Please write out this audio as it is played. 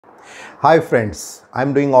Hi friends,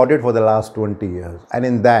 I'm doing audit for the last 20 years, and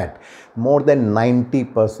in that more than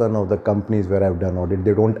 90% of the companies where I've done audit,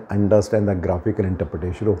 they don't understand the graphical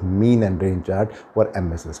interpretation of mean and range chart for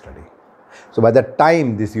MSA study. So by the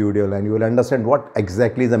time this video will end, you will understand what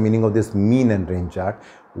exactly is the meaning of this mean and range chart,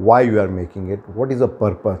 why you are making it, what is the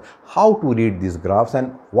purpose, how to read these graphs,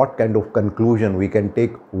 and what kind of conclusion we can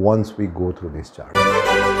take once we go through this chart.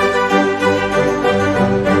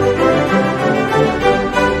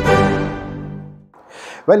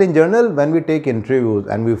 Well, in general, when we take interviews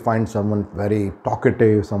and we find someone very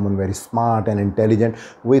talkative, someone very smart and intelligent,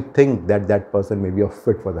 we think that that person may be a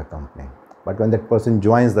fit for the company. But when that person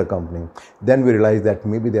joins the company, then we realize that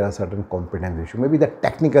maybe there are certain competence issues. Maybe the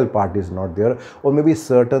technical part is not there, or maybe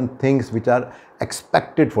certain things which are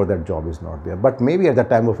expected for that job is not there. But maybe at the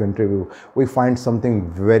time of interview, we find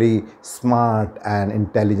something very smart and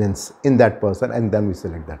intelligence in that person, and then we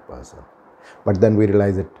select that person. But then we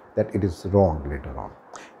realize that it is wrong later on.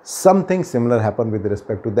 Something similar happened with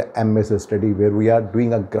respect to the MSA study, where we are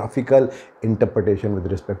doing a graphical interpretation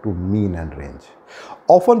with respect to mean and range.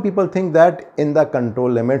 Often people think that in the control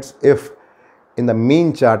limits, if in the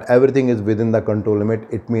mean chart everything is within the control limit,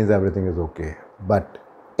 it means everything is okay. But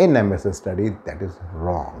in MSA study, that is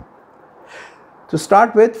wrong. To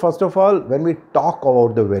start with, first of all, when we talk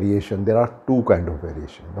about the variation, there are two kinds of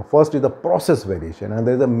variation. The first is the process variation, and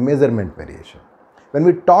there is a measurement variation. When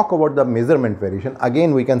we talk about the measurement variation,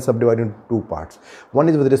 again we can subdivide into two parts. One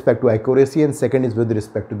is with respect to accuracy, and second is with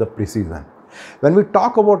respect to the precision. When we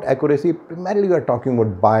talk about accuracy, primarily we are talking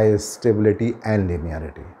about bias, stability and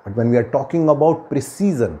linearity. But when we are talking about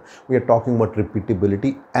precision, we are talking about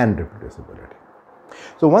repeatability and reproducibility.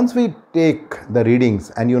 So once we take the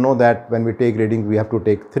readings, and you know that when we take readings, we have to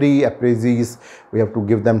take 3 appraisals, we have to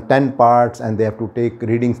give them 10 parts, and they have to take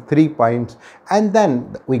readings 3 points, and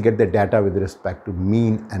then we get the data with respect to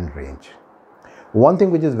mean and range. One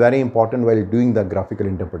thing which is very important while doing the graphical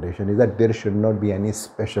interpretation is that there should not be any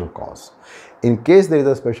special cause. In case there is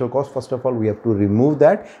a special cause, first of all, we have to remove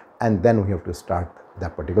that, and then we have to start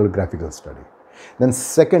that particular graphical study. Then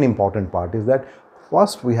second important part is that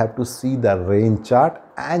first we have to see the range chart,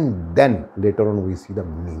 and then later on we see the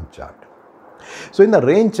mean chart. So in the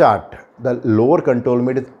range chart, the lower control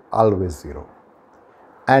limit is always 0.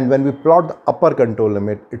 And when we plot the upper control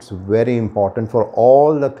limit, it's very important for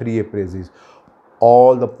all the 3 appraisals,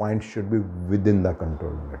 all the points should be within the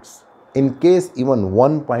control limits. In case even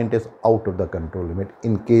 1 point is out of the control limit,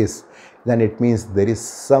 then it means there is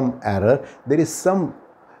some error. There is some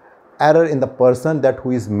error in the person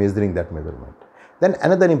who is measuring that measurement. Then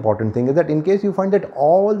another important thing is that in case you find that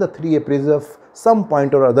all the 3 appraisals of some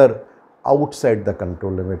point or other outside the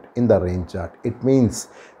control limit in the range chart, it means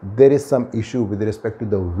there is some issue with respect to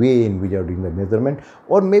the way in which you are doing the measurement,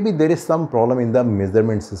 or maybe there is some problem in the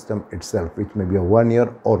measurement system itself, which may be a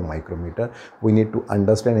vernier or micrometer. We need to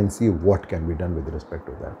understand and see what can be done with respect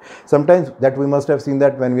to that. Sometimes that we must have seen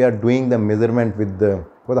that when we are doing the measurement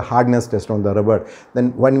for the hardness test on the rubber,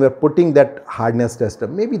 then when we are putting that hardness test,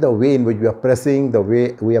 maybe the way in which we are pressing, the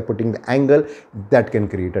way we are putting the angle, that can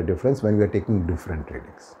create a difference when we are taking different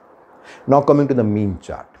readings. Now coming to the mean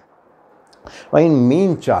chart. Now in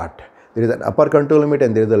mean chart, there is an upper control limit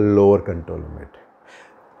and there is a lower control limit.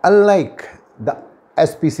 Unlike the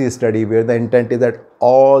SPC study, where the intent is that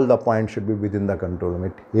all the points should be within the control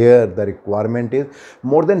limit, here the requirement is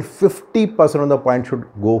more than 50% of the points should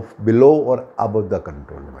go below or above the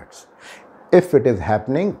control limits. If it is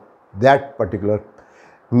happening, that particular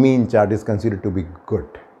mean chart is considered to be good.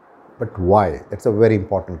 But why? That's a very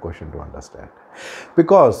important question to understand.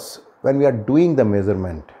 Because when we are doing the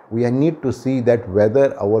measurement, we need to see that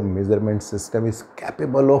whether our measurement system is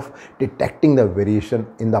capable of detecting the variation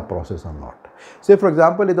in the process or not. Say for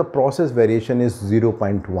example, if the process variation is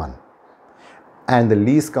 0.1 and the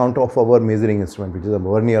least count of our measuring instrument, which is a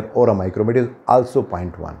vernier or a micrometer, is also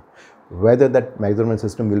 0.1, whether that measurement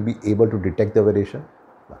system will be able to detect the variation?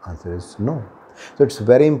 The answer is no. So it's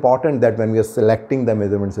very important that when we are selecting the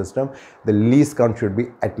measurement system, the least count should be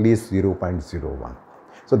at least 0.01.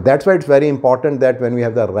 So that's why it's very important that when we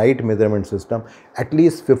have the right measurement system, at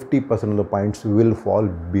least 50% of the points will fall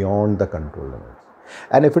beyond the control limits.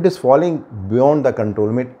 And if it is falling beyond the control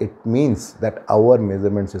limit, it means that our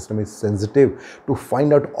measurement system is sensitive to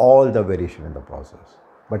find out all the variation in the process.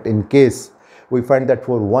 But in case we find that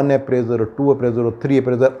for 1 appraiser or 2 appraiser or 3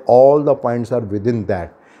 appraiser, all the points are within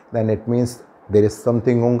that, then it means there is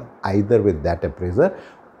something wrong either with that appraiser,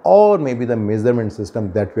 or maybe the measurement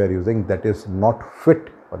system that we are using that is not fit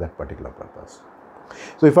for that particular purpose.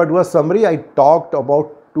 So if I do a summary, I talked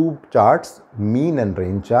about 2 charts, mean and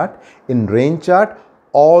range chart. In range chart,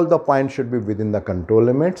 all the points should be within the control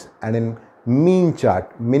limits, and in mean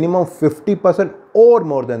chart, minimum 50% or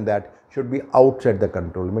more than that should be outside the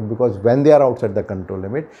control limit, because when they are outside the control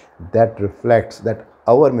limit, that reflects that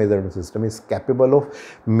our measurement system is capable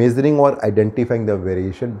of measuring or identifying the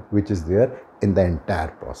variation which is there in the entire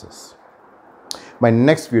process. My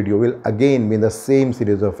next video will again be in the same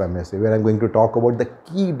series of MSA, where I'm going to talk about the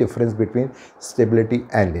key difference between stability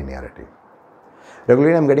and linearity.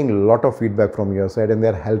 Regularly, I'm getting a lot of feedback from your side, and they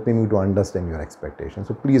are helping me to understand your expectations.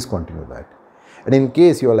 So please continue that. And in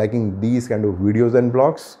case you are liking these kind of videos and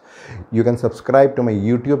blogs, you can subscribe to my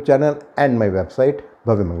YouTube channel and my website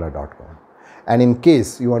bhavyamangla.com. And in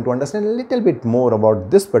case you want to understand a little bit more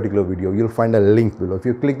about this particular video, you'll find a link below. If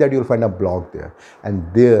you click that, you'll find a blog there, and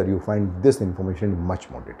there you find this information in much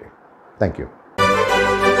more detail. Thank you.